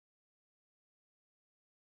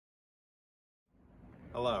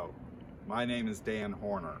Hello, my name is Dan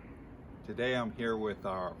Horner. Today I'm here with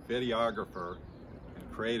our videographer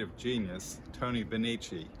and creative genius, Tony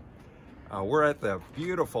Benici. We're at the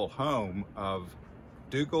beautiful home of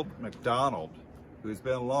Dougald MacDonald, who's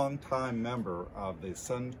been a long-time member of the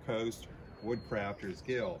Suncoast Woodcrafters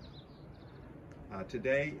Guild.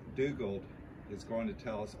 Today, Dougald is going to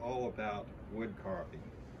tell us all about wood carving.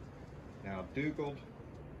 Now, Dougald,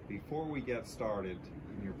 before we get started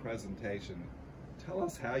in your presentation, tell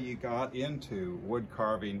us how you got into wood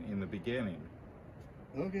carving in the beginning.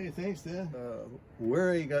 Okay, thanks, Dan.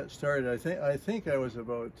 Where I got started, I think I was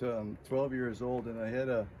about 12 years old, and I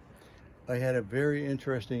had a very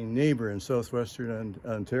interesting neighbor in southwestern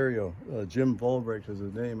Ontario. Jim Volbrecht is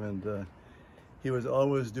his name, and he was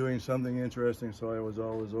always doing something interesting, so I was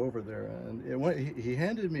always over there. And he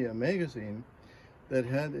handed me a magazine that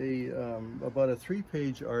had about a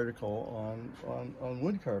 3-page article on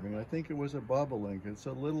wood carving. I think it was a bobolink. It's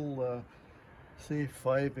a little, say,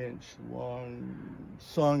 5-inch long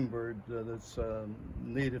songbird that's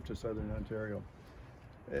native to southern Ontario.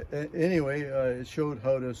 Anyway, it showed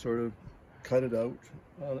how to sort of cut it out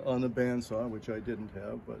on the bandsaw, which I didn't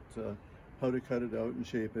have, but how to cut it out and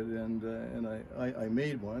shape it, and I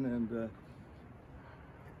made one, and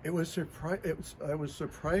I was surprised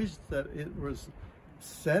that it was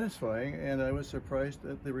satisfying, and I was surprised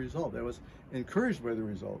at the result. I was encouraged by the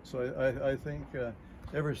result. So I think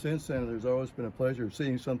ever since then, there's always been a pleasure of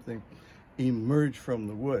seeing something emerge from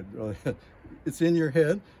the wood. It's in your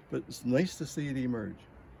head, but it's nice to see it emerge.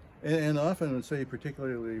 And often, I'd say,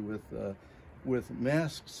 particularly with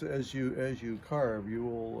masks, as you carve, you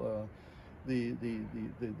will the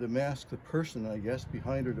mask, the person, I guess,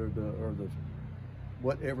 behind it, or the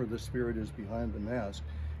whatever the spirit is behind the mask,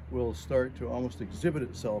 will start to almost exhibit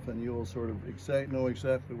itself, and you will sort of know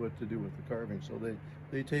exactly what to do with the carving. So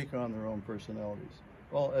they take on their own personalities,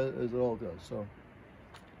 as it all does. So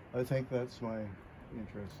I think that's my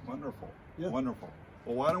interest. Wonderful, yeah. Wonderful.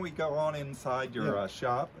 Well, why don't we go on inside your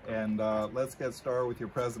shop, and let's get started with your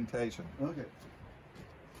presentation. Okay.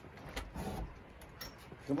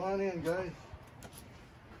 Come on in, guys.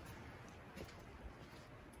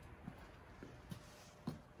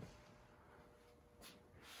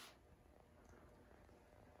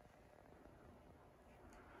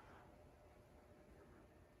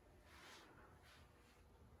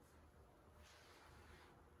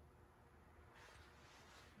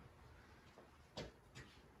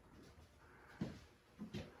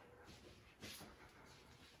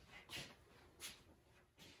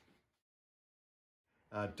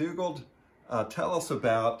 Dougald, tell us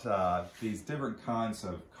about these different kinds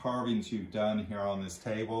of carvings you've done here on this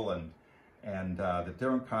table, and the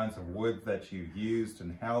different kinds of wood that you've used,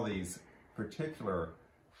 and how these particular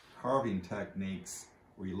carving techniques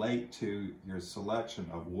relate to your selection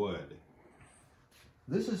of wood.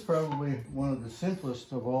 This is probably one of the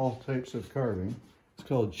simplest of all types of carving. It's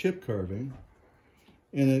called chip carving,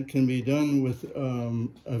 and it can be done with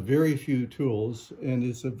a very few tools, and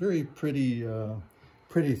it's a very pretty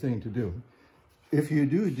thing to do. If you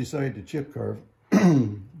do decide to chip carve,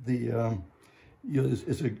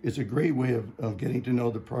 it's a great way of getting to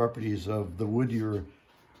know the properties of the wood you're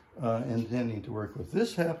intending to work with.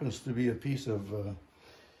 This happens to be a piece of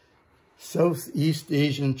Southeast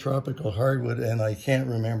Asian tropical hardwood, and I can't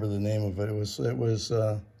remember the name of it. It was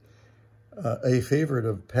a favorite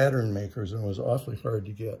of pattern makers, and was awfully hard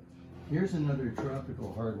to get. Here's another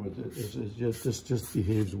tropical hardwood that just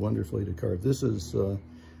behaves wonderfully to carve. This is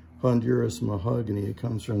Honduras mahogany. It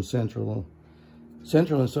comes from Central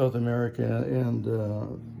and South America, and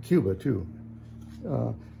Cuba too.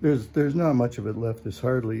 There's not much of it left. It's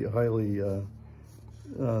highly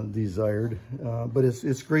desired, but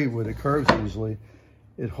it's great wood. It carves easily,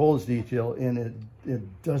 it holds detail, and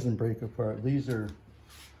it doesn't break apart. These are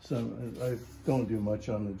some, I don't do much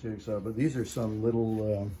on the jigsaw, but these are some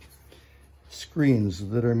little screens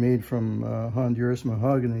that are made from Honduras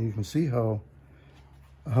mahogany. You can see how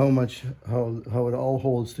it all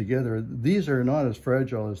holds together. These are not as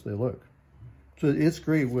fragile as they look. So it's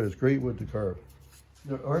great wood. It's great wood to carve.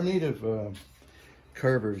 Our native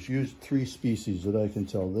carvers used 3 species that I can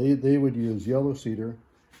tell. They would use yellow cedar,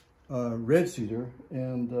 red cedar,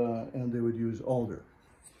 and they would use alder.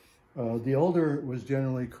 The alder was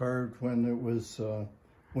generally carved when it was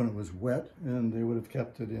wet, and they would have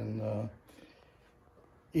kept it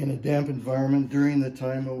in a damp environment during the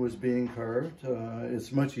time it was being carved.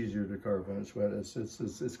 It's much easier to carve when it's wet.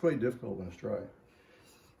 It's quite difficult when it's dry.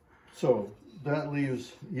 So that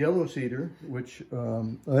leaves yellow cedar, which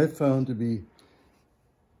I've found to be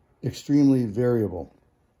extremely variable.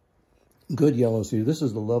 good yellow cedar. This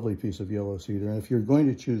is the lovely piece of yellow cedar. And if you're going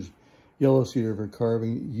to choose yellow cedar for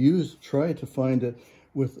carving, try to find it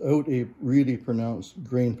without a really pronounced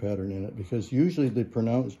grain pattern in it, because usually the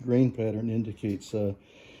pronounced grain pattern indicates a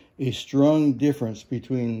strong difference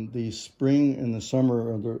between the spring and the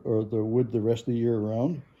summer or the wood the rest of the year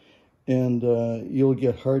around. And you'll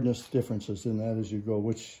get hardness differences in that as you go,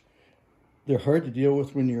 which they're hard to deal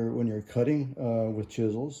with when you're cutting with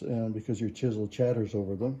chisels, and because your chisel chatters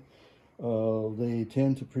over them. They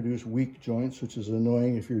tend to produce weak joints, which is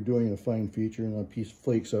annoying if you're doing a fine feature and a piece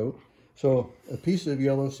flakes out. So a piece of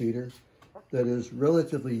yellow cedar that is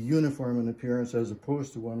relatively uniform in appearance, as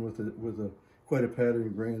opposed to one with quite a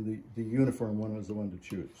patterned grain, the uniform one is the one to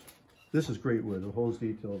choose. This is great wood. It holds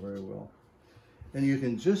detail very well. And you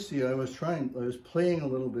can just see, I was playing a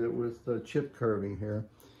little bit with chip carving here,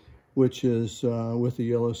 which is with the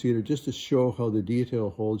yellow cedar, just to show how the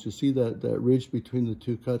detail holds. You see that ridge between the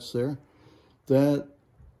two cuts there? That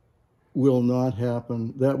will not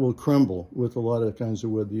happen. That will crumble with a lot of kinds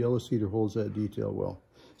of wood. The yellow cedar holds that detail well.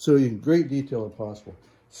 So you can great detail if possible.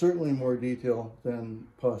 Certainly more detail than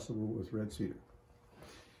possible with red cedar.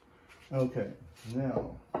 Okay,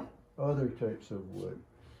 now, other types of wood.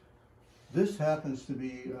 This happens to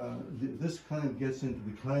be, this kind of gets into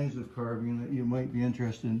the kinds of carving that you might be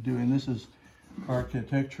interested in doing. This is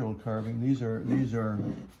architectural carving. These are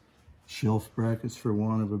shelf brackets, for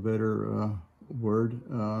want of a better word.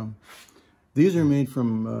 These are made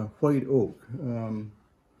from white oak,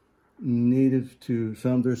 native to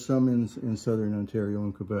some. There's some in southern Ontario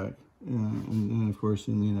and Quebec, and of course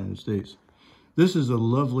in the United States. This is a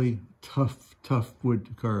lovely, tough wood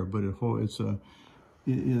to carve, but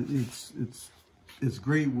it's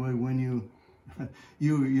great wood when you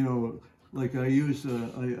know, like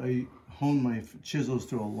I hone my chisels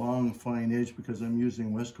to a long fine edge because I'm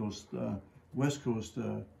using West Coast woods,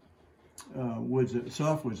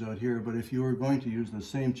 softwoods out here. But if you were going to use the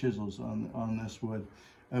same chisels on this wood,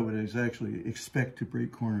 I would actually expect to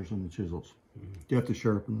break corners on the chisels. You have to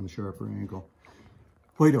sharpen them a sharper angle.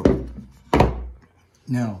 White oak.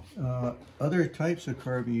 Now, other types of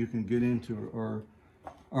carving you can get into are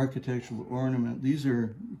architectural ornament. These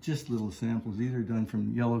are just little samples. These are done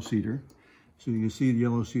from yellow cedar. So you see the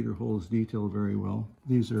yellow cedar holds detail very well.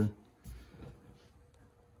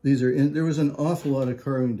 There was an awful lot of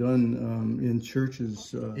carving done in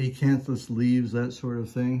churches, acanthus leaves, that sort of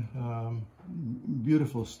thing.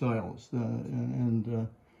 Beautiful styles. The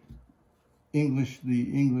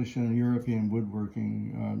English and European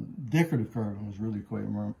woodworking, decorative carving is really quite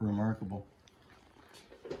remarkable.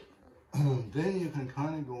 Then you can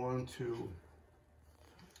kind of go on to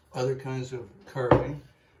other kinds of carving.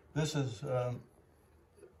 This is the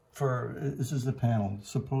panel.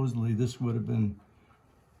 Supposedly this would have been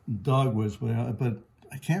dogwoods, but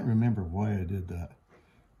I can't remember why I did that.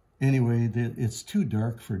 Anyway, it's too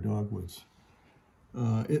dark for dogwoods.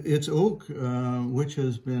 It's oak, which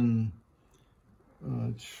has been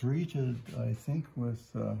treated, I think,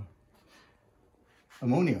 with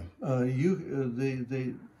ammonia.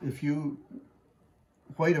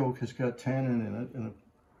 White oak has got tannin in it, and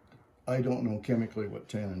I don't know chemically what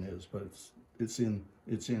tannin is, but it's in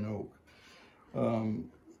oak.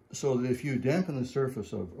 So that if you dampen the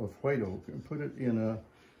surface of white oak and put it in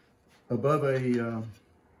above a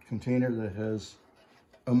container that has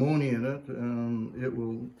ammonia in it, it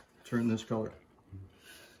will turn this color.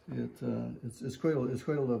 It's quite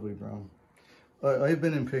a lovely brown. I've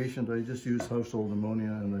been impatient. I just use household ammonia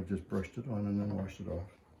and I've just brushed it on and then washed it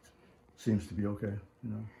off. Seems to be okay, you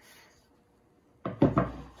know.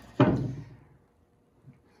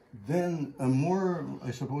 Then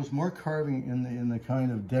I suppose more carving in the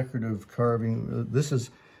kind of decorative carving. This is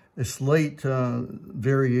a slight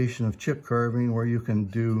variation of chip carving where you can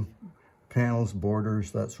do panels,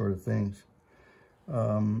 borders, that sort of things.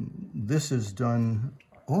 This is done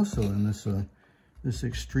also in this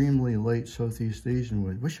extremely light Southeast Asian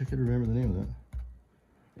wood. Wish I could remember the name of that.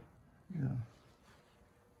 Yeah.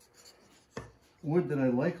 Wood that I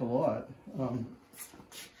like a lot.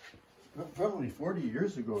 Probably 40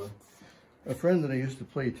 years ago, a friend that I used to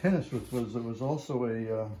play tennis with was also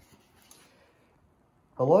a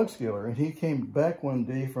log scaler, and he came back one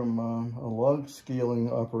day from a log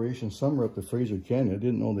scaling operation somewhere up the Fraser Canyon. I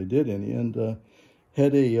didn't know they did any, and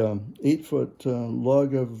had a 8-foot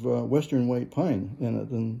log of western white pine in it,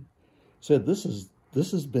 and said, this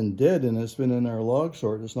has been dead and it's been in our log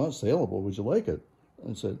sort. It's not saleable. Would you like it?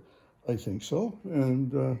 I said, I think so.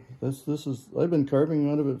 And I've been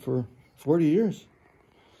carving out of it for 40 years.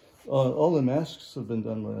 All the masks have been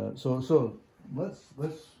done with that. So let's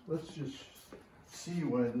just see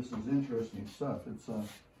why this is interesting stuff.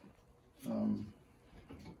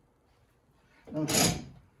 Okay.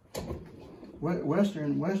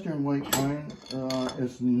 Western white pine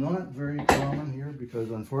is not very common here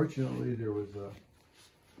because unfortunately there was a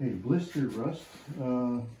blister rust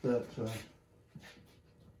that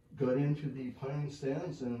got into the pine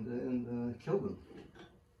stands and killed them.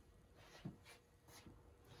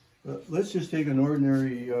 Let's just take an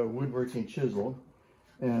ordinary woodworking chisel,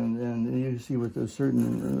 and you see with a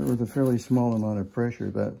fairly small amount of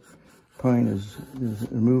pressure that pine is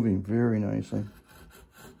moving very nicely.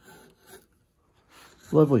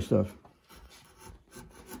 Lovely stuff.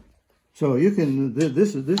 So you can,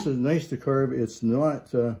 this is nice to carve. It's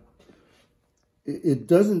not, it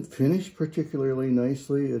doesn't finish particularly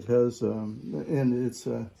nicely. It has, and it's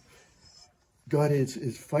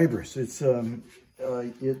fibrous.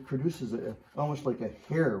 It produces almost like a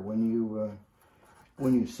hair when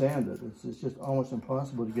you sand it. It's just almost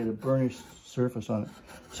impossible to get a burnished surface on it.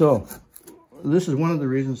 So this is one of the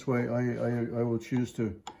reasons why I will choose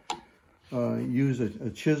to use a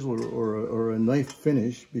chisel or a knife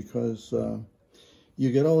finish, because you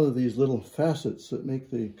get all of these little facets that make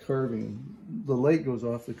the carving, the light goes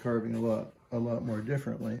off the carving a lot more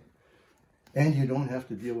differently, and you don't have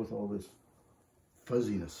to deal with all this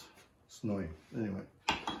fuzziness. It's annoying. Anyway,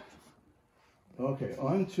 okay,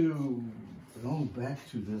 back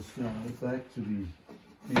to this now. Back to these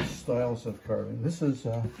styles of carving. This is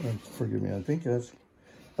forgive me. I think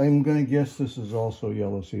I'm going to guess this is also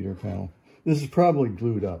yellow cedar panel. This is probably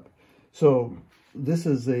glued up. So this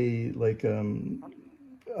is you'd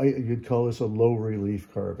call this a low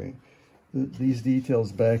relief carving. These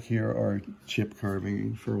details back here are chip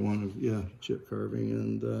carving chip carving,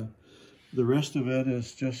 and the rest of it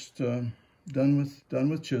is just done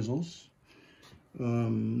with chisels,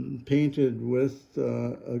 painted with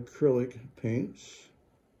acrylic paints.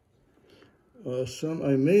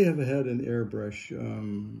 I may have had an airbrush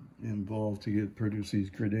involved to produce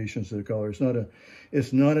these gradations of the color.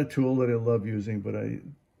 It's not a tool that I love using, but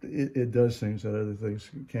it does things that other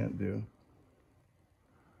things can't do.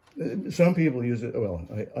 Some people use it. Well,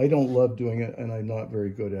 I don't love doing it, and I'm not very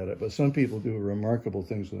good at it. But some people do remarkable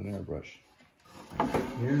things with an airbrush.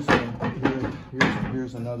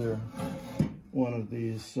 Here's another one of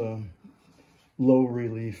these low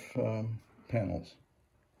relief panels.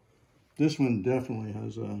 This one definitely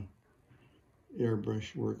has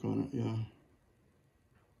airbrush work on it, yeah.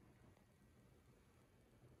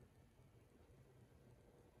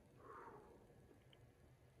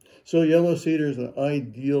 So yellow cedar is an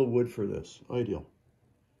ideal wood for this, ideal.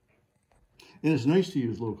 And it's nice to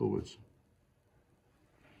use local woods.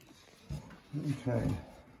 Okay.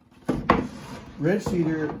 Red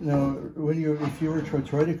cedar, now if you were to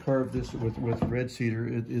try to carve this with red cedar,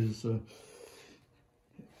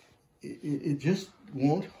 it just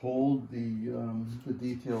won't hold the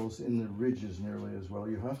details in the ridges nearly as well.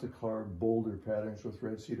 You have to carve bolder patterns with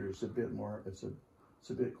red cedar. It's a bit more, it's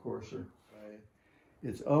a bit coarser.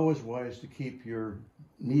 It's always wise to keep your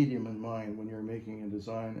medium in mind when you're making a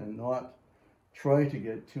design and not try to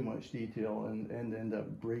get too much detail and end up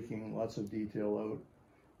breaking lots of detail out.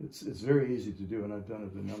 It's very easy to do, and I've done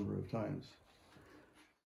it a number of times.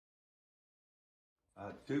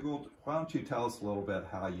 Dougald, why don't you tell us a little bit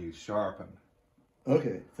how you sharpen?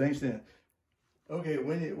 Okay, thanks, Dan. Okay,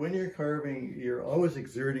 when you're carving, you're always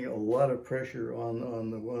exerting a lot of pressure on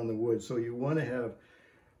the wood, so you want to have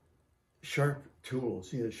sharp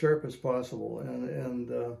tools, sharp as possible, and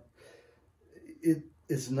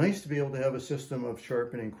it's nice to be able to have a system of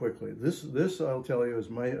sharpening quickly. This I'll tell you is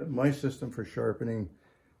my system for sharpening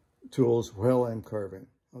tools while I'm carving.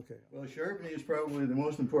 Okay, well, sharpening is probably the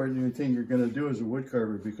most important thing you're going to do as a wood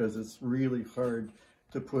carver, because it's really hard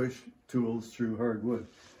to push tools through hard wood.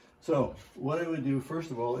 So what I would do, first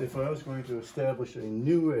of all, if I was going to establish a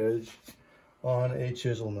new edge on a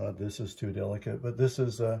chisel, not this is too delicate, but this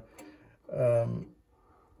is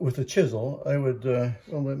with a chisel, I would,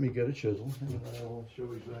 well, let me get a chisel and I will show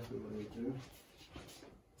exactly what I would do.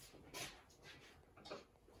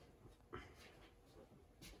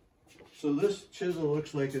 So this chisel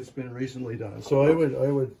looks like it's been recently done. So I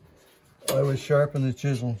would sharpen the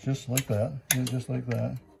chisel just like that,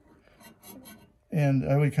 and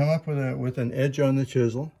I would come up with an edge on the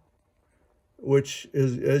chisel, which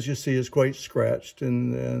is, as you see, is quite scratched,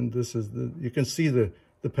 and this is you can see the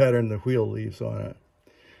pattern the wheel leaves on it.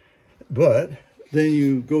 But then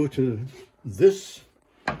you go to this,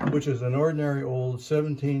 which is an ordinary old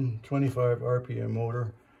 1725 RPM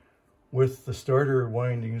motor with the starter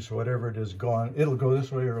windings, whatever it is, gone. It'll go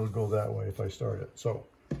this way or it'll go that way if I start it. So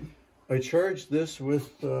I charged this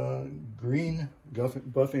with green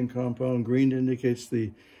buffing compound. Green indicates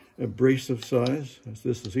the abrasive size.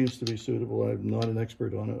 This seems to be suitable. I'm not an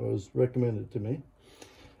expert on it. It was recommended to me.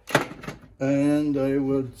 And I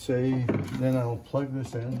would say, then I'll plug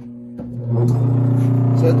this in,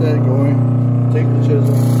 set that going, take the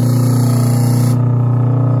chisel.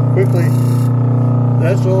 Quickly,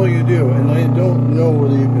 that's all you do. And I don't know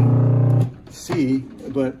whether you can see,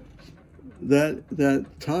 but that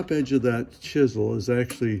top edge of that chisel is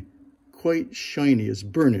actually quite shiny. It's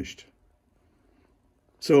burnished.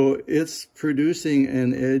 So it's producing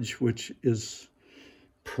an edge which is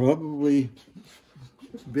probably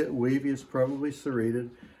a bit wavy. It's probably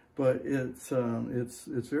serrated, but it's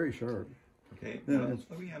very sharp. Okay, Yeah,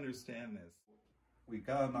 let me understand this. We've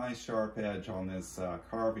got a nice sharp edge on this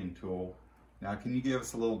carving tool. Now, can you give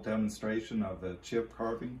us a little demonstration of the chip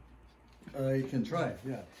carving? I can try,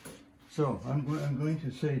 yeah. So I'm going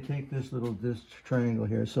to say, take this triangle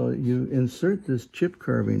here. So you insert this chip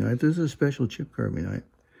carving knife. This is a special chip carving knife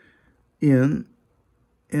in,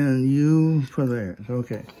 and you put there.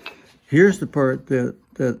 Okay. Here's the part that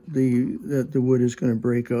the wood is going to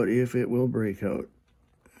break out, if it will break out.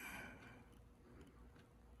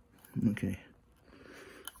 Okay.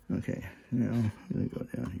 Okay. Now I'm going to go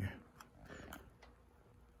down here.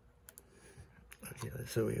 Okay,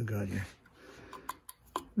 that's what we've got here.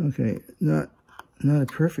 Okay, not a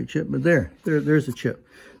perfect chip, but there's a chip.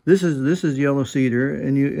 This is yellow cedar,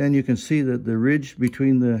 and you can see that the ridge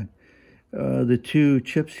between the two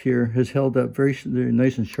chips here has held up very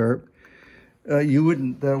nice and sharp.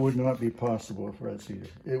 That would not be possible with red cedar.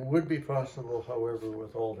 It would be possible, however,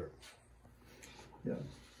 with alder. Yeah,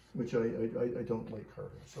 which I don't like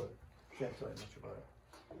carving, so I can't tell you much about it.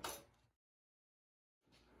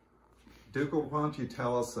 Dougald, why don't you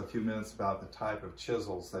tell us a few minutes about the type of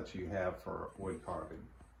chisels that you have for wood carving?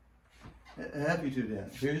 Happy to, Dan.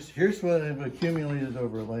 Here's what I've accumulated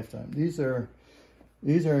over a lifetime. These are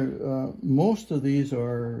most of these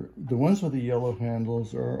are, the ones with the yellow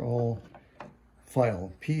handles are all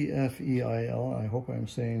Feil, P-F-E-I-L. I hope I'm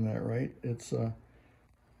saying that right.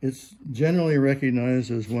 It's generally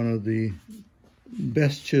recognized as one of the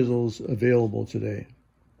best chisels available today,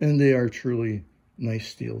 and they are truly nice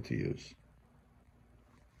steel to use.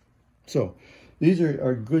 So these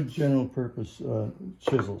are good general purpose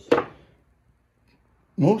chisels.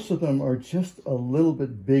 Most of them are just a little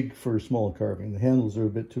bit big for small carving. The handles are a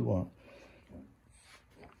bit too long.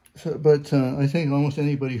 So, but I think almost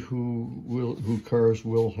anybody who carves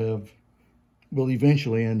will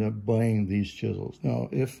eventually end up buying these chisels. Now,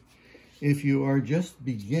 if you are just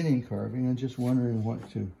beginning carving and just wondering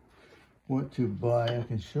what to buy, I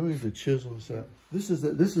can show you the chisels. This is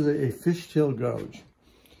a fishtail gouge.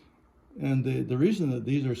 And the reason that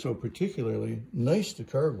these are so particularly nice to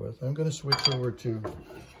carve with, I'm going to switch over to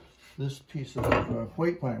this piece of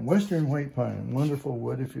white pine, western white pine, wonderful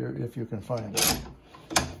wood if you can find it.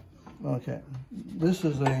 Okay, this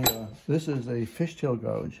is a fishtail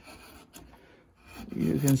gouge.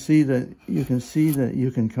 You can see that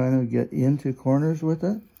you can kind of get into corners with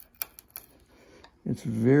it. It's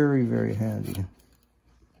very, very handy.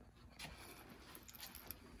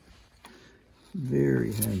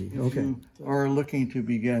 Very handy. Okay. If you are looking to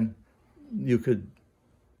begin, you could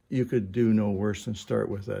do no worse than start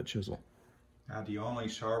with that chisel. Now, do you only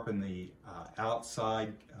sharpen the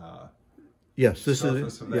outside yes, this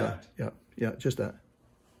surface is of that? Yeah, just that.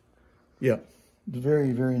 Yeah,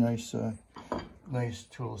 very, very nice, nice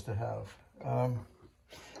tools to have.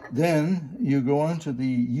 Then you go on to the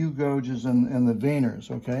U-gouges and the veiners.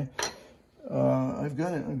 Okay, I've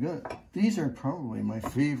got it. These are probably my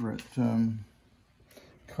favorite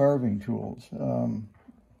carving tools.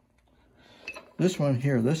 This one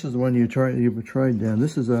here, this is the one you've tried, Dan.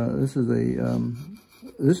 This is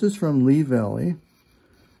from Lee Valley.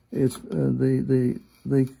 It's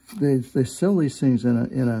they sell these things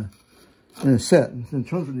in a set.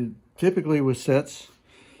 Typically with sets,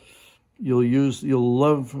 you'll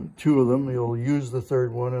love two of them. You'll use the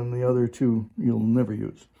third one, and the other two you'll never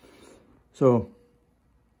use. So,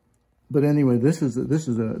 but anyway, this is a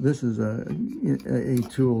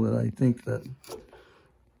tool that I think that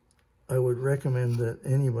I would recommend that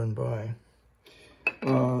anyone buy.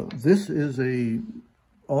 This is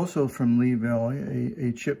also from Lee Valley,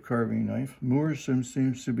 a chip carving knife. Moore's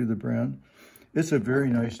seems to be the brand. It's a very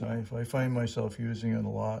nice knife. I find myself using it a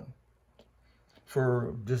lot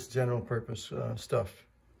for just general purpose stuff.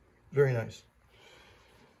 Very nice.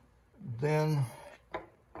 Then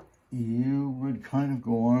you would kind of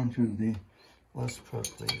go on to the, let's put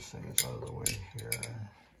these things out of the way here.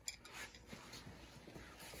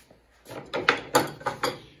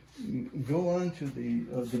 Go on to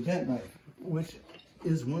the bent knife, which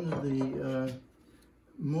is one of the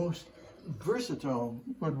most versatile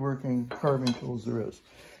woodworking carving tools there is.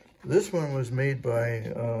 This one was made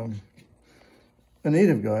by a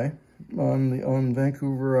native guy on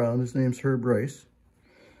Vancouver Island. His name's Herb Rice,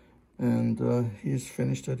 and he's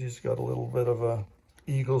finished it. He's got a little bit of a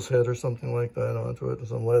eagle's head or something like that onto it, and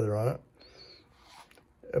some leather on it.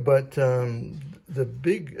 But the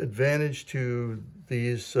big advantage to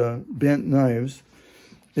these bent knives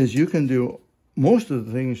is you can do most of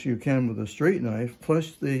the things you can with a straight knife,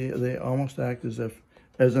 plus they almost act as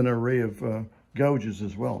an array of gouges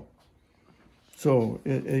as well. So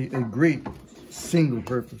a great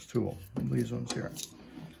single-purpose tool. These ones here.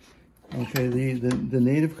 Okay, the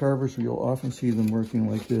native carvers, you'll often see them working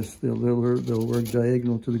like this. They'll work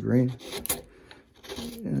diagonal to the grain,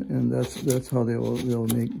 and that's how they'll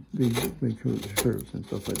make big curves and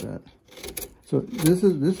stuff like that. So this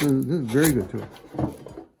is a very good tool.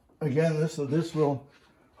 Again, this will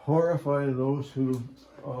horrify those who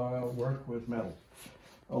work with metal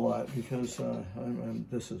a lot, because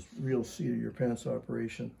this is real seat of your pants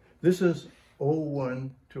operation. This is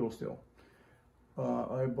 01 tool steel.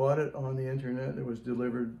 I bought it on the internet. It was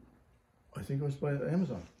delivered, I think it was by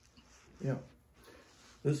Amazon. Yeah.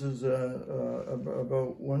 This is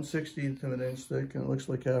about 1/16 of an inch thick, and it looks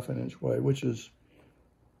like ½ an inch wide, which is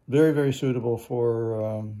very, very suitable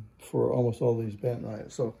for almost all these bent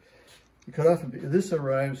knives. So you cut off. This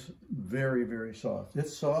arrives very, very soft.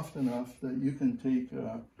 It's soft enough that you can take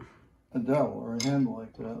a dowel or a handle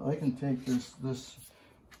like that. I can take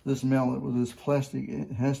this mallet with this plastic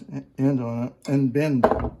end on it and bend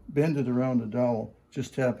it around a dowel,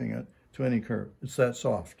 just tapping it to any curve. It's that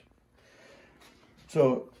soft.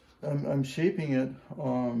 So I'm shaping it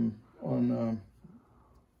on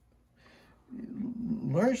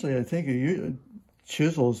largely, I think,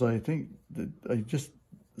 chisels. I think that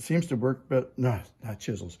seems to work, but not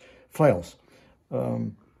chisels, files.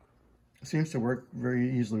 Seems to work very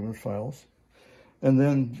easily with files. And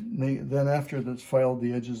then after that's filed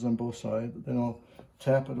the edges on both sides, then I'll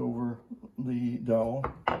tap it over the dowel,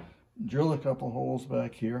 drill a couple holes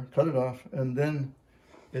back here, cut it off, and then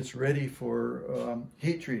it's ready for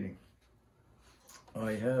heat treating.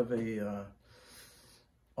 I have a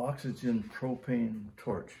oxygen propane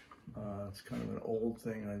torch. It's kind of an old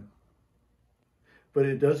thing, but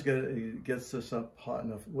it gets this up hot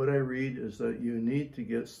enough. What I read is that you need to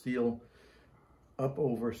get steel up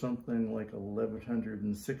over something like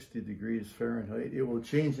 1160 degrees Fahrenheit. It will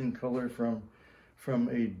change in color from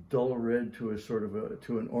a dull red to a sort of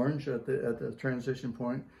an orange at the transition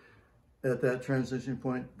point. At that transition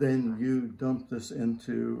point, then you dump this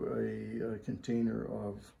into a container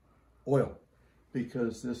of oil,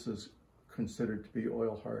 because this is considered to be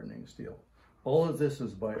oil hardening steel. All of this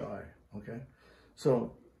is by eye, okay?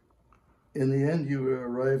 So in the end, you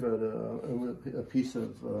arrive at a piece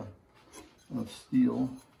of steel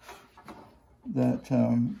that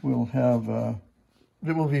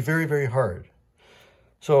it will be very, very hard.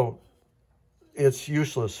 So it's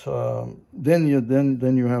useless. Then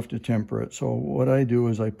you have to temper it. So what I do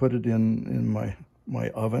is I put it in my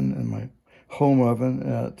oven, in my home oven,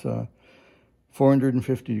 at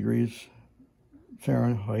 450 degrees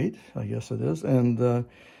Fahrenheit, I guess it is, and the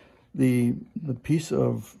piece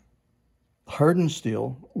of hardened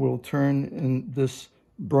steel will turn in this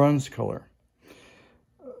bronze color.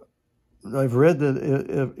 I've read that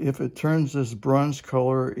if it turns this bronze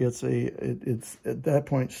color, it's at that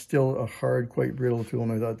point still a hard, quite brittle tool,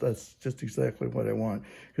 and I thought that's just exactly what I want,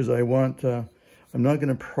 because I want I'm not going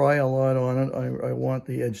to pry a lot on it. I want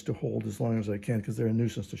the edge to hold as long as I can, because they're a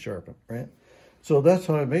nuisance to sharpen, right? So that's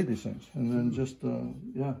how I made these things, and then just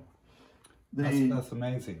yeah. That's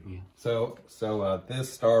amazing. Yeah. So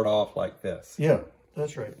this started off like this. Yeah,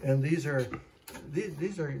 that's right. And these are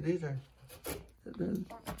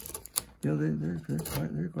yeah, they're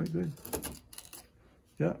quite good.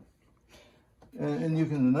 Yeah. And you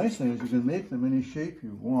can, the nice thing is you can make them any shape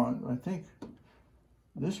you want. I think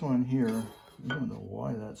this one here, I don't know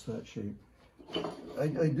why that's that shape.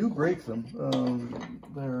 I do break them.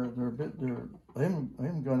 I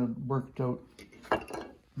haven't got it worked out,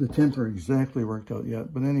 the temper exactly worked out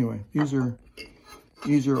yet. But anyway, these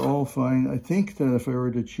are all fine. I think that if I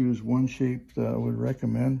were to choose one shape that I would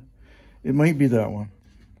recommend, it might be that one.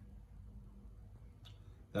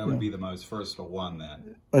 That would be the most versatile one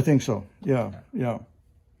then. I think so. Yeah, yeah.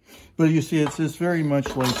 But you see, it's very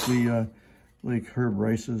much like the like Herb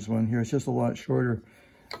Rice's one here. It's just a lot shorter,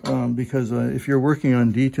 because if you're working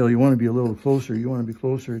on detail, you want to be a little closer. You want to be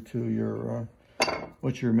closer to your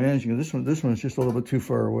what you're managing. This one is just a little bit too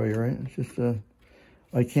far away, right? It's just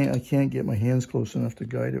I can't get my hands close enough to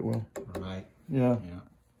guide it well. Right. Yeah. Yeah.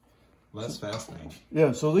 Well, that's fascinating.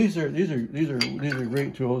 Yeah, so these are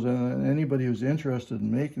great tools, and anybody who's interested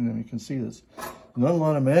in making them, you can see this. Not a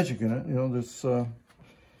lot of magic in it, you know. This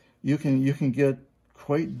you can get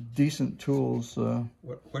quite decent tools.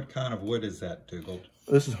 What kind of wood is that, Dougald?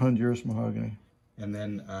 This is Honduras mahogany. And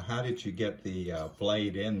then how did you get the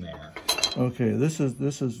blade in there? Okay, this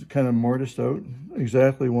is kind of mortised out,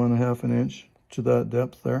 exactly 1/2 an inch to that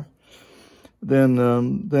depth there. Then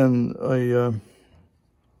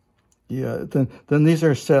these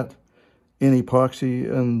are set in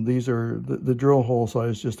epoxy, and these are the drill hole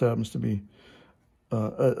size just happens to be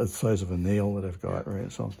a size of a nail that I've got,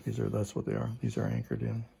 right? So that's what they are. These are anchored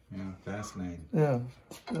in. Yeah, fascinating. Yeah,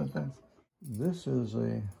 thanks. This is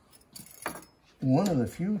one of the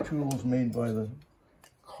few tools made by the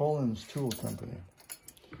Collins Tool Company,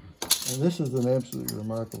 and this is an absolutely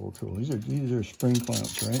remarkable tool. These are spring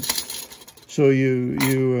clamps, right? So you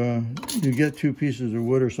get two pieces of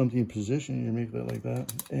wood or something in position, you make that like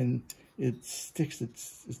that, and it sticks.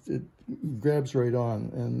 It grabs right on,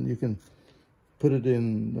 and you can put it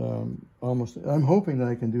in almost. I'm hoping that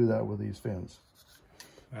I can do that with these fins.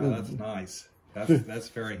 Wow, that's nice. That's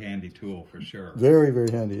a very handy tool for sure. Very, very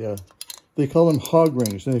handy. Yeah, they call them hog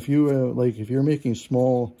rings, and if you if you're making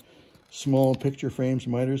small picture frames,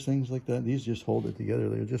 miters, things like that, these just hold it together.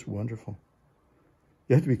 They're just wonderful.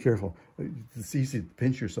 You have to be careful. It's easy to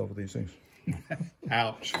pinch yourself with these things.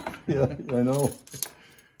 Ouch. Yeah, I know.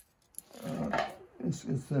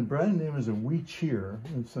 The brand name is a Wee Cheer.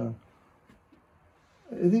 It's I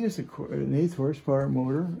think it's an 8 horsepower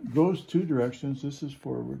motor. Goes 2 directions. This is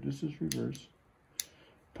forward. This is reverse.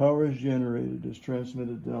 Power is generated. Is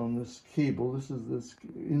transmitted down this cable. This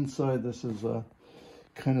inside. This is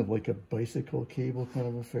kind of like a bicycle cable kind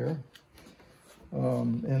of affair.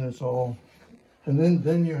 And it's all. And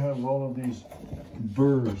then you have all of these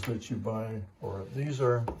burrs that you buy for it. These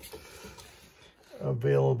are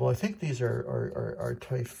available. I think these are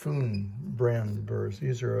Typhoon brand burrs.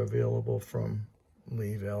 These are available from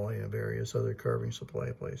Lee Valley and various other carving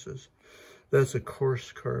supply places. That's a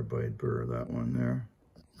coarse carbide burr, that one there.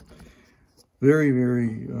 Very,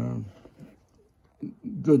 very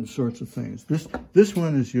good sorts of things. This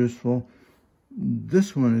one is useful.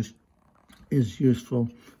 This one is useful.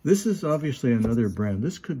 This is obviously another brand.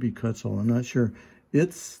 This could be Kutzall. I'm not sure.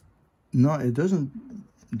 It's not. It doesn't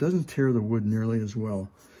tear the wood nearly as well.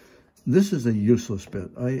 This is a useless bit.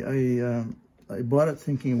 I bought it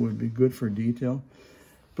thinking it would be good for detail,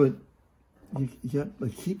 but you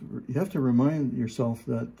have to remind yourself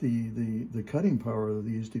that the cutting power of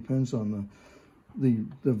these depends on the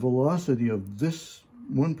velocity of this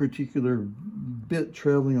one particular bit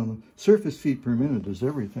traveling on the surface feet per minute is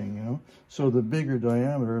everything, you know. So the bigger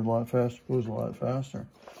diameter, a lot faster, goes a lot faster.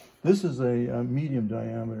 This is a medium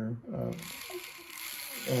diameter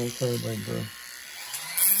carbide burr.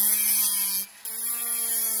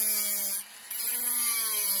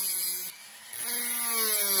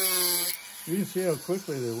 You can see how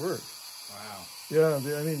quickly they work. Wow. Yeah,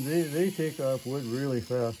 I mean, they take off wood really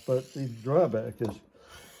fast, but the drawback is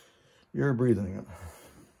you're breathing it.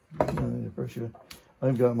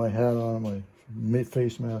 I've got my hat on, my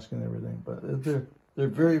face mask and everything, but they're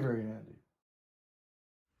very, very handy.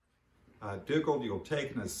 Dougald, you've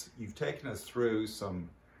taken us through some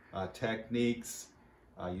techniques.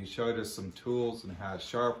 You showed us some tools and how to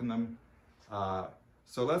sharpen them.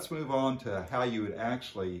 So let's move on to how you would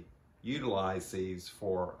actually utilize these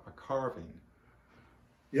for a carving.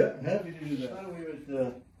 Yeah, happy to do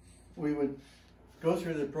that. We would go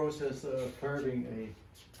through the process of carving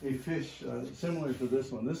a fish similar to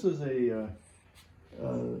this one. This is a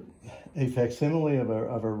facsimile of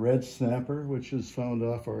a red snapper, which is found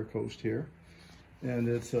off our coast here, and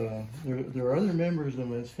it's there are other members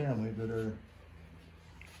of its family that are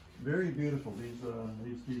very beautiful.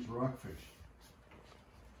 These rockfish,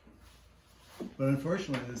 but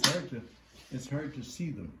unfortunately, it's hard to see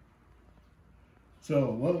them.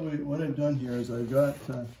 So what I've done here is I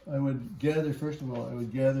would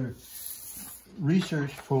gather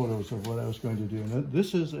research photos of what I was going to do. And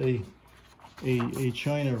this is a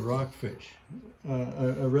China rockfish,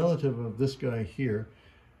 a relative of this guy here,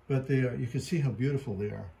 but you can see how beautiful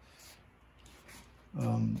they are.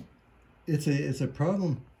 It's a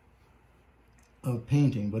problem of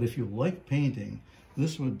painting, but if you like painting,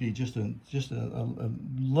 this would be just a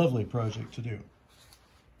lovely project to do.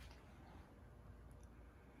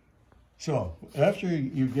 So after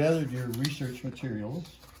you've gathered your research materials,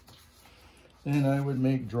 then I would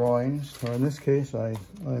make drawings. So in this case, I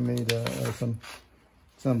made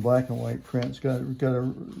some black and white prints. Got to get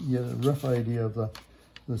a rough idea of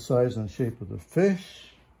the size and shape of the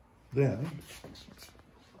fish. Then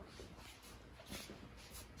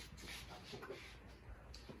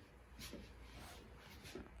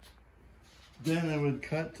Then I would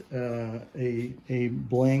cut a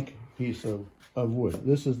blank piece of wood.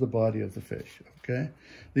 This is the body of the fish, okay?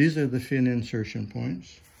 These are the fin insertion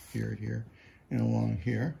points, here, here, and along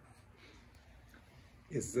here.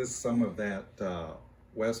 Is this some of that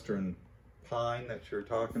western pine that you're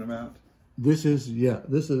talking about? This is, yeah,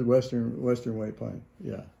 this is western white pine,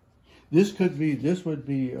 yeah. This would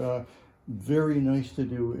be very nice to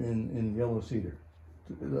do in yellow cedar.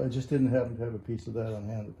 I just didn't happen to have a piece of that on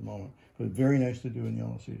hand at the moment, but very nice to do in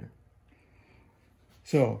yellow cedar.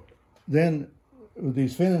 So then with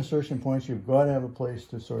these fin insertion points, you've got to have a place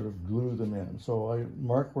to sort of glue them in. So I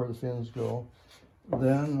mark where the fins go.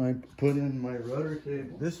 Then I put in my rudder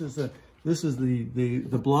table. This is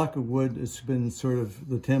the block of wood. It's been sort of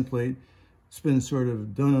the template. It's been sort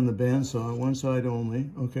of done on the bandsaw, one side only.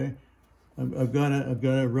 Okay, I've got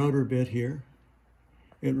a router bit here.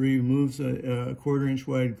 It removes a 1/4 inch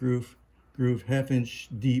wide groove 1/2 inch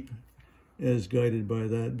deep, as guided by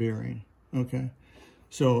that bearing. Okay,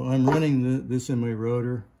 so I'm running this in my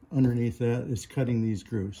router. Underneath that, it's cutting these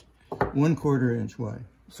grooves, 1/4 inch wide.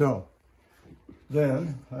 So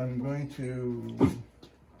then I'm going to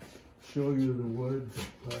show you the wood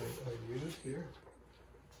I used here.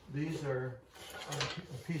 These are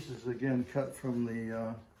pieces, again, cut from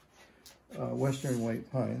the western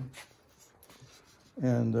white pine.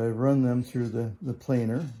 And I run them through the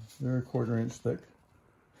planer. They're 1/4 inch thick.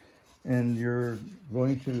 And you're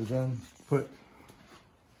going to then put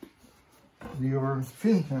your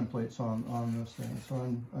fin templates on this thing. So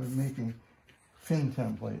I'm making fin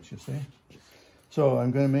templates, you see. So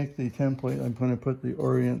I'm going to make the template. I'm going to put the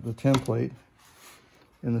template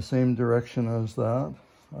in the same direction as that.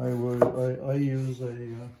 I use a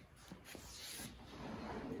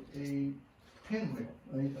pinwheel.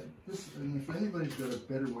 And if anybody's got a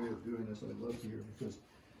better way of doing this, I'd love to hear, because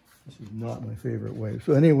this is not my favorite way.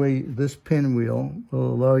 So anyway, this pinwheel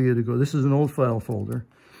will allow you to go. This is an old file folder.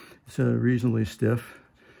 It's reasonably stiff.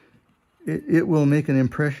 It will make an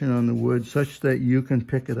impression on the wood such that you can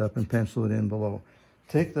pick it up and pencil it in below.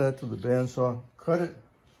 Take that to the bandsaw, cut it,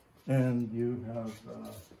 and you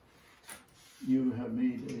have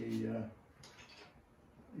made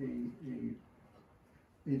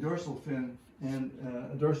a dorsal fin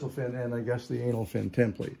and I guess the anal fin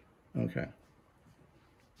template. Okay.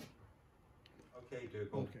 Okay,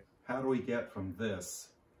 Dougald. Okay. How do we get from this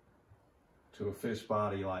to a fish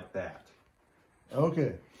body like that?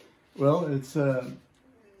 Okay. Well, it's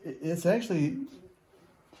actually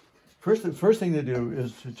first thing to do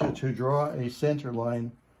is to draw a center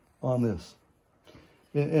line on this.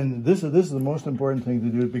 And this is the most important thing to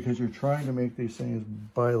do, because you're trying to make these things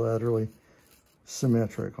bilaterally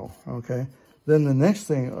symmetrical, okay? Then the next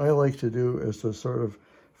thing I like to do is to sort of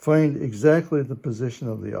find exactly the position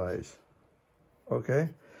of the eyes, okay?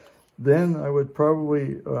 Then I would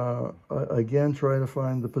probably, again, try to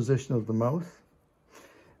find the position of the mouth,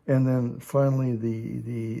 and then finally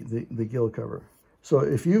the gill cover. So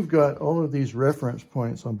if you've got all of these reference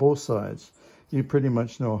points on both sides, you pretty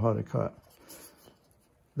much know how to cut.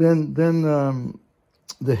 Then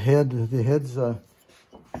the head's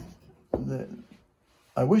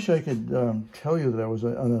I wish I could tell you that I was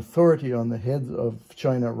an authority on the heads of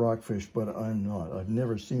China rockfish, but I'm not. I've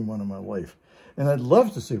never seen one in my life, and I'd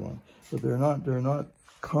love to see one, but they're not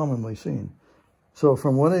commonly seen. So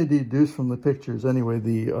from what I deduce from the pictures, anyway,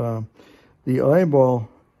 the eyeball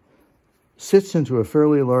sits into a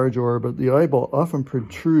fairly large orbit. The eyeball often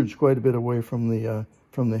protrudes quite a bit away from the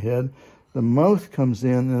head. The mouth comes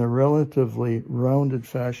in a relatively rounded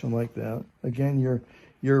fashion like that. Again,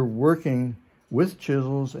 you're working with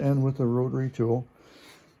chisels and with a rotary tool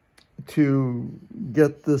to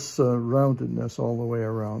get this roundedness all the way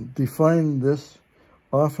around. Define this.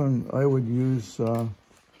 Often I would use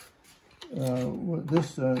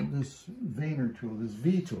this veiner tool, this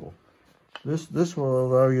V tool. This will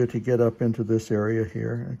allow you to get up into this area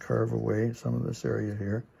here and carve away some of this area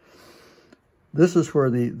here. This is where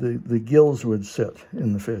the gills would sit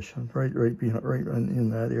in the fish, right in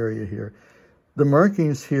that area here. The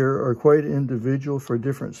markings here are quite individual for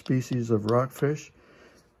different species of rockfish.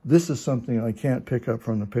 This is something I can't pick up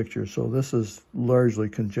from the picture, so this is largely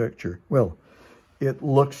conjecture. Well, it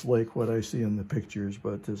looks like what I see in the pictures,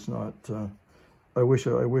 but it's not. I wish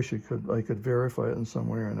I could verify it in some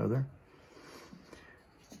way or another.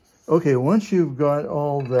 Okay, once you've got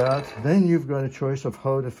all that, then you've got a choice of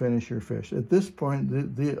how to finish your fish. At this point,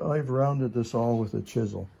 I've rounded this all with a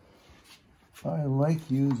chisel. I like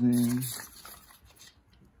using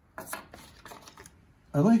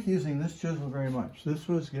this chisel very much. This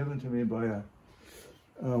was given to me by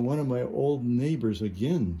one of my old neighbors,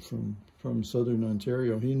 again from southern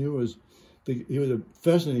Ontario. He knew he was a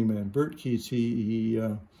fascinating man. Bert Keats, he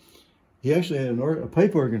actually had a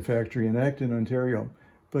pipe organ factory in Acton, Ontario,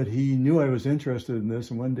 but he knew I was interested in this,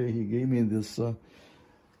 and one day he gave me this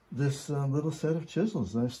little set of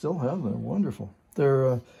chisels, and I still have them. Wonderful.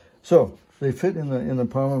 They're so they fit in the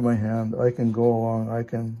palm of my hand. I can go along. I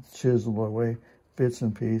can chisel away bits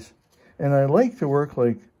and pieces, and I like to work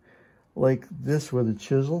like this with a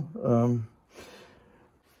chisel.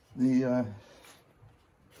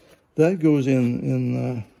 That goes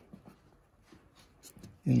in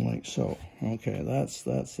like so. Okay, that's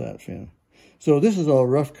that fin. So this is all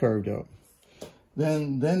rough carved out.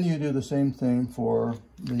 Then you do the same thing for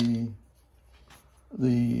the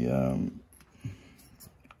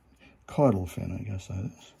caudal fin, I guess that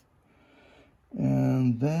is.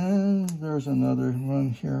 And then there's another one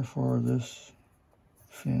here for this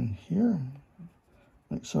fin here,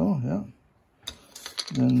 like so, yeah.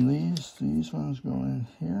 Then these ones go in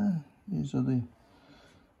here. These are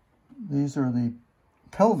the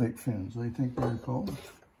pelvic fins, I think they're called.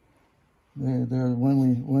 They're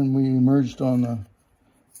when we emerged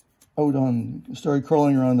started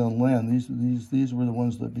crawling around on land. These were the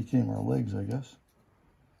ones that became our legs, I guess.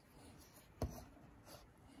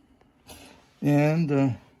 And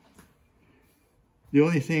the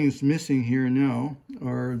only things missing here now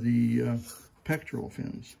are the pectoral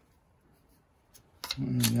fins.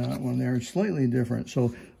 And that one there is slightly different.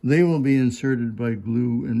 So they will be inserted by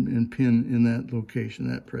glue and pin in that location,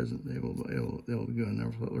 that present. They'll go in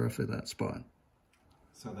roughly that spot.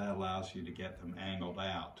 So that allows you to get them angled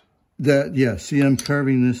out. Yeah, see I'm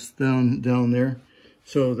carving this down there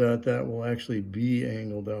so that will actually be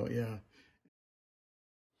angled out, yeah.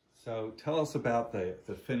 So tell us about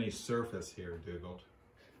the finished surface here, Dougald.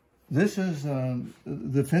 This is,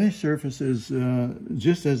 the finished surface is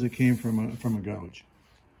just as it came from a gouge.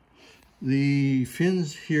 The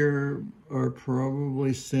fins here are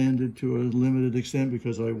probably sanded to a limited extent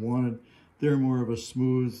because they're more of a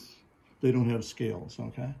smooth, they don't have scales,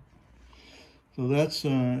 okay? So that's,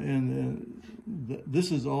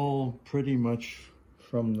 this is all pretty much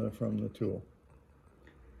from the tool.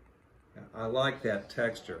 I like that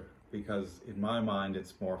texture because in my mind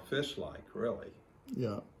it's more fish-like, really.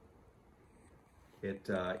 Yeah. It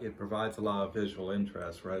provides a lot of visual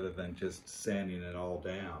interest rather than just sanding it all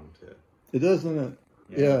down. It does, doesn't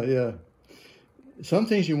it? Yeah. Some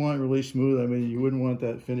things you want really smooth. I mean, you wouldn't want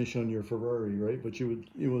that finish on your Ferrari, right? But you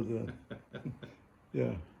would,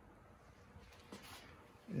 yeah.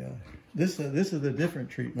 This is a different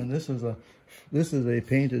treatment. This is a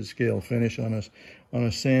painted scale finish on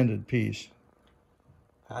a sanded piece.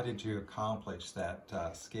 How did you accomplish that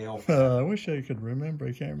scale? I wish I could remember.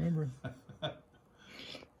 I can't remember.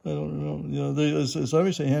 I don't know. It's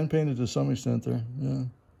obviously hand painted to some extent there. Yeah.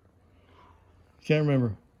 Can't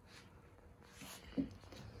remember.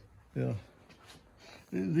 Yeah.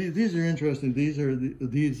 These are interesting. These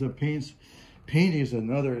paints. Painting is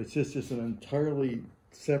another. It's just an entirely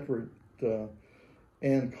separate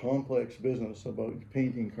and complex business about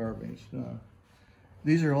painting carvings.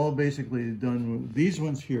 These are all basically done with, these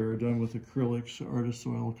ones here are done with acrylics, artist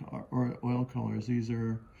oil colors. These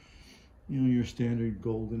are, your standard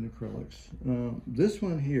golden acrylics. This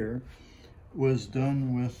one here was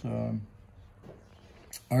done with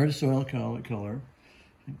artist oil color.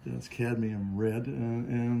 I think that's cadmium red,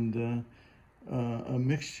 and a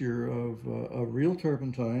mixture of real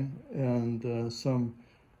turpentine and some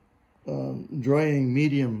drying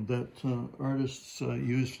medium that artists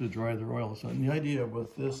use to dry their oils. And the idea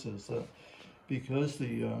with this is that because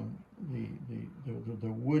the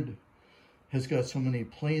wood has got so many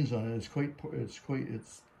planes on it, it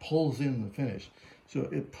pulls in the finish. So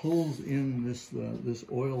it pulls in this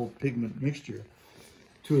oil pigment mixture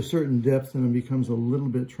to a certain depth, and it becomes a little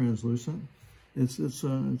bit translucent. It's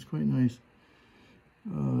quite nice.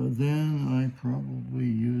 Then I probably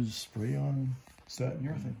use spray on satin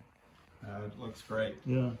urethane. It looks great.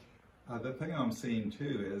 Yeah. The thing I'm seeing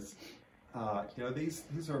too is,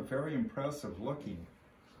 these are very impressive looking,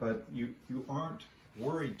 but you aren't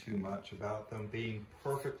worried too much about them being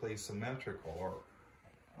perfectly symmetrical, or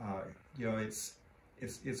it's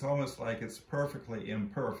almost like it's perfectly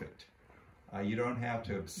imperfect. You don't have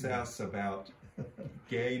to obsess about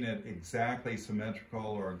getting it exactly symmetrical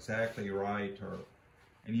or exactly right,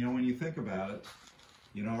 and when you think about it,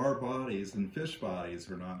 our bodies and fish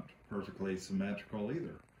bodies are not perfectly symmetrical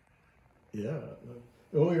either. Yeah.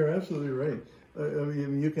 Oh, you're absolutely right. I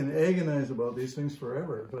mean, you can agonize about these things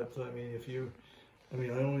forever, but I mean,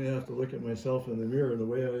 I only have to look at myself in the mirror, and the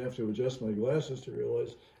way I have to adjust my glasses to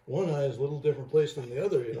realize one eye is a little different place than the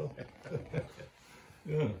other,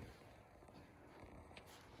 Yeah.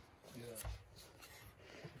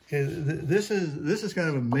 Okay, this is kind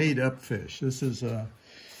of a made-up fish. This is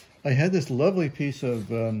I had this lovely piece of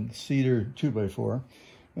cedar 2x4,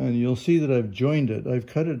 and you'll see that I've joined it. I've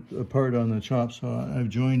cut it apart on the chop saw. I've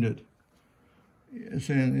joined it,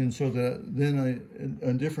 and so that then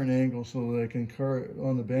a different angle so that I can carve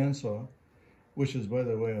on the bandsaw, which is, by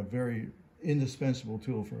the way, a very indispensable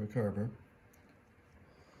tool for a carver.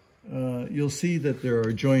 You'll see that there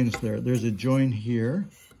are joins there. There's a join here.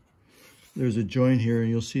 There's a join here, and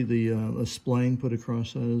you'll see the a spline put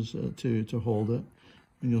across that as, to hold it.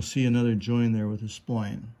 And you'll see another join there with a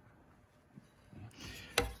spline.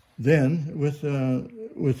 Then with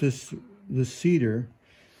this cedar,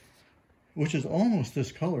 which is almost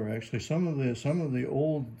this color actually. Some of the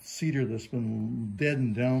old cedar that's been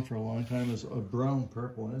deadened down for a long time is a brown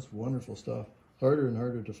purple, and it's wonderful stuff. Harder and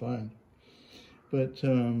harder to find. But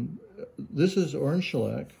this is orange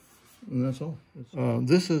shellac, and that's all.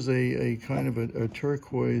 This is a kind of a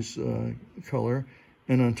turquoise color,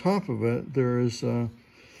 and on top of it there is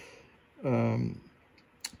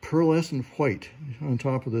pearlescent white on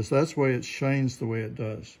top of this. That's why it shines the way it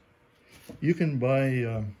does. You can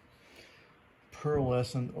buy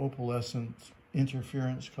pearlescent, opalescent,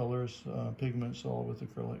 interference colors, pigments, all with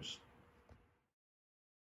acrylics.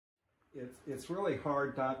 It's really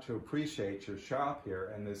hard not to appreciate your shop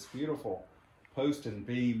here and this beautiful post and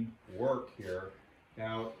beam work here.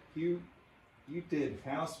 Now, you did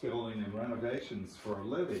house building and renovations for a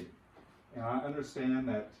living, and I understand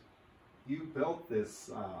that you built this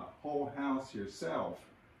whole house yourself,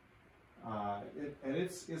 and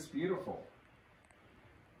it's beautiful.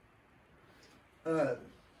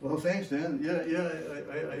 Well, thanks, Dan. Yeah,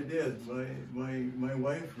 I did. My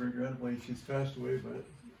wife, regrettably, she's passed away, but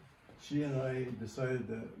she and I decided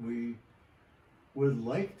that we would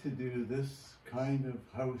like to do this kind of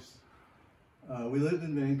house. We lived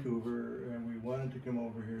in Vancouver, and we wanted to come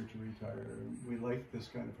over here to retire. We liked this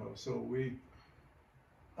kind of house, so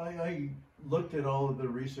I looked at all of the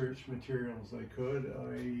research materials I could.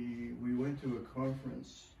 We went to a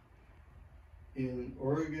conference in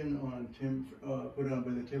Oregon on put on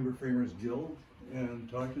by the Timber Framers Guild, and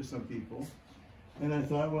talked to some people, and I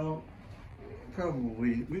thought, well,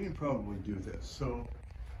 we can probably do this. So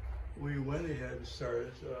we went ahead and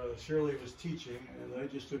started. Shirley was teaching, and I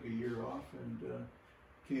just took a year off and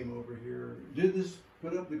came over here. Did this,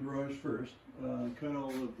 put up the garage first, cut all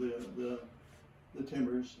of the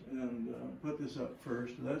timbers, and put this up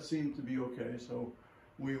first. That seemed to be okay, so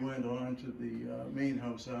we went on to the main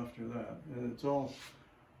house after that. And it's all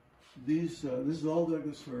this is all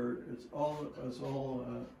Douglas fir. It's all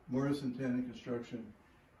Morrison Tanner construction,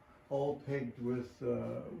 all pegged with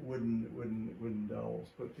wooden dowels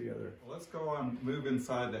put together. Well, let's go on, move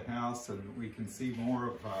inside the house, and we can see more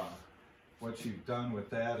of what you've done with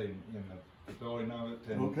that in the building of it.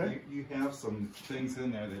 And okay. You have some things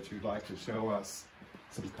in there that you'd like to show us,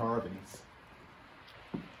 some carvings.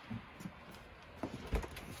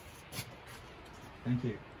 Thank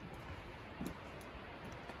you.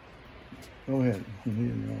 Go ahead.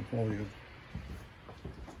 I'll follow you.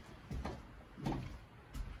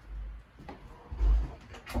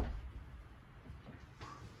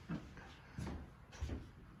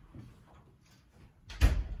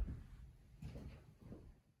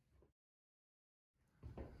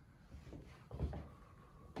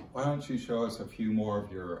 Why don't you show us a few more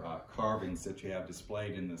of your carvings that you have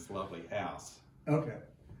displayed in this lovely house? Okay.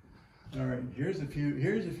 All right. Here's a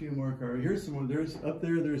few more carvings. Here's some. There's up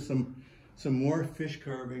there. There's some more fish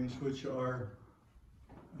carvings, which are,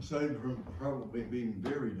 aside from probably being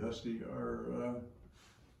very dusty, are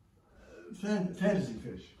fantasy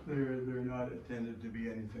fish. They're not intended to be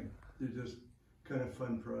anything. They're just kind of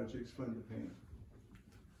fun projects, fun to paint.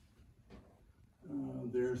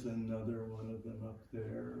 There's another one of them up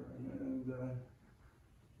there,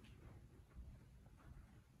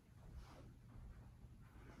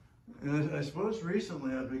 and I suppose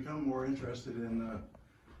recently I've become more interested in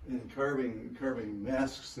carving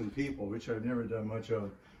masks and people, which I've never done much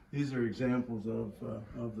of. These are examples of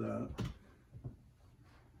that.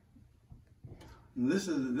 And this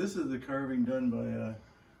is the carving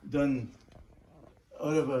done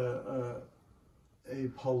out of a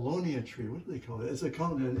Paulonia tree. What do they call it? It's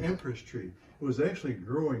called an empress tree. It was actually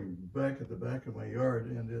growing back at the back of my yard,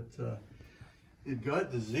 and it got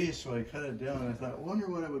diseased, so I cut it down. I thought, wonder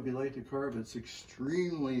what it would be like to carve. It's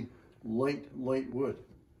extremely light wood,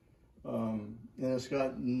 and it's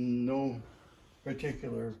got no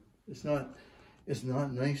particular. It's not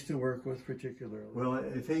nice to work with particularly. Well,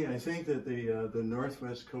 I think that the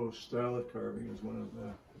Northwest Coast style of carving is one of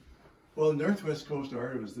the. Well, Northwest Coast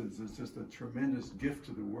art is just a tremendous gift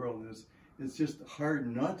to the world. it's just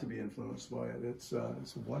hard not to be influenced by it. It's a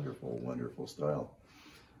wonderful, wonderful style.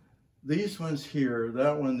 These ones here,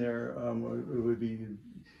 that one there, it would be,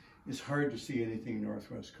 it's hard to see anything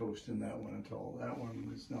Northwest Coast in that one at all. That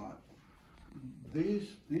one is not.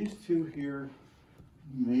 These two here,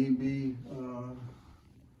 maybe,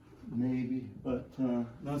 but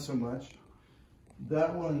not so much.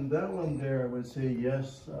 That one there, I would say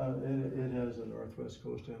yes. It has a Northwest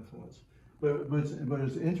Coast influence. But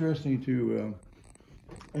it's interesting to.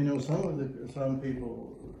 I know some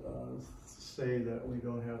people say that we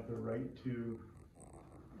don't have the right to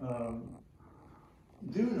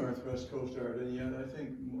do Northwest Coast art, and yet I think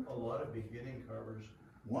a lot of beginning carvers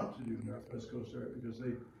want to do Northwest Coast art because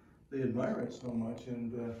they admire it so much.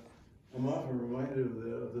 And I'm often reminded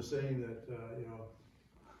of the saying that you know,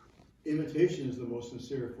 imitation is the most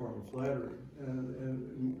sincere form of flattery.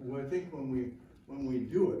 And I think when we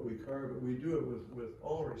do it, we carve it, we do it with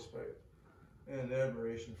all respect and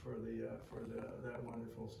admiration for that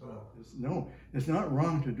wonderful style. It's not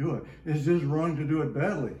wrong to do it. It's just wrong to do it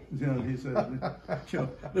badly. You know, he said, you know,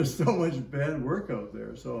 there's so much bad work out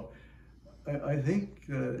there. So I think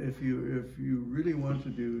if you really want to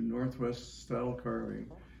do Northwest style carving,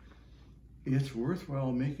 it's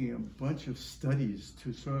worthwhile making a bunch of studies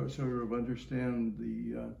to sort of understand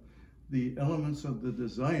the elements of the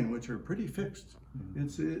design, which are pretty fixed.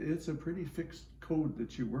 Mm-hmm. It's a pretty fixed code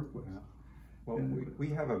that you work with. Yeah. Well, we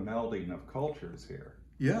have a melding of cultures here.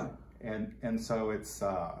 Yeah. And so it's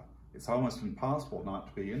almost impossible not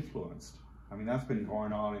to be influenced. I mean, that's been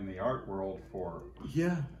going on in the art world for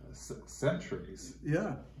centuries.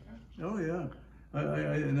 Yeah. Oh yeah.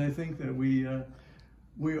 And I think that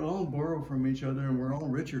we all borrow from each other, and we're all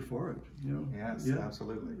richer for it. You know. Yes, yeah.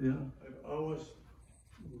 Absolutely. Yeah. I've always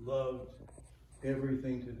loved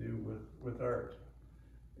everything to do with art,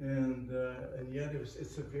 and yet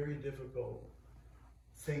it's a very difficult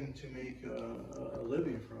thing to make a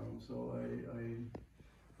living from. So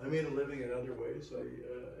I made a living in other ways.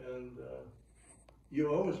 You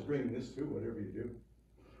always bring this to whatever you do.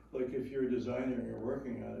 Like if you're a designer and you're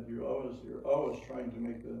working on it, you're always trying to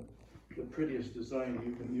make the prettiest design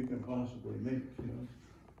you can possibly make. You know.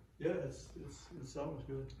 Yeah, it's always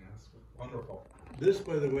good. Yes, wonderful. This,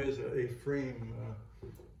 by the way, is a frame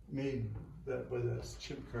made by that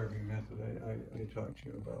chip carving method I talked to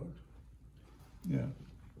you about. Yeah.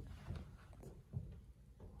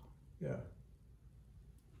 Yeah.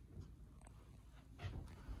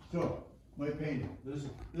 So my painting. This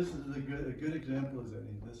is a good example as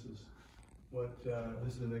any. This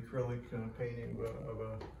is an acrylic painting of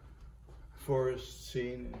a forest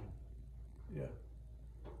scene. Yeah.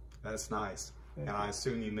 That's nice. And I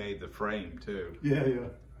assume you made the frame too. Yeah, yeah.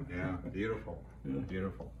 Yeah, beautiful. Yeah.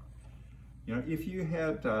 Beautiful. You know, if you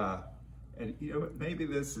had, and you know, maybe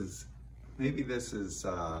this is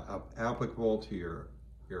applicable to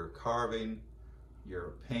your carving,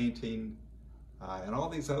 your painting, and all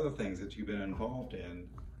these other things that you've been involved in.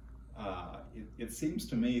 It seems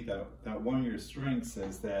to me that one of your strengths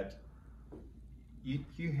is that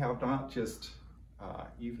you have not just,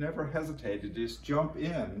 you've never hesitated to just jump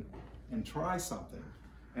in and try something.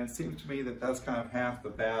 And it seems to me that that's kind of half the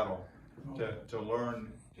battle to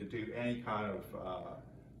learn to do any kind of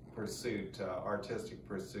pursuit, artistic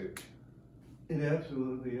pursuit. It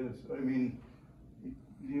absolutely is. I mean,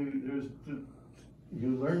 you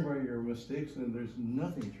learn by your mistakes, and there's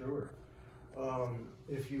nothing truer.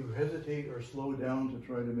 If you hesitate or slow down to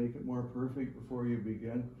try to make it more perfect before you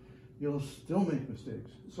begin, you'll still make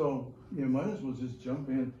mistakes. So you might as well just jump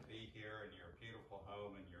in. Be here in your beautiful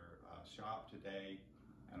home in your shop today,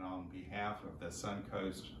 and on behalf of the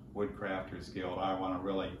Suncoast Woodcrafters Guild, I want to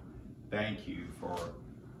really thank you for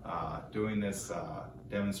doing this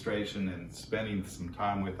demonstration and spending some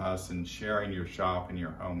time with us and sharing your shop and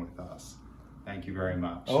your home with us. Thank you very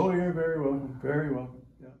much. Oh, you're very welcome. Very welcome.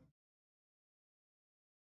 Yeah.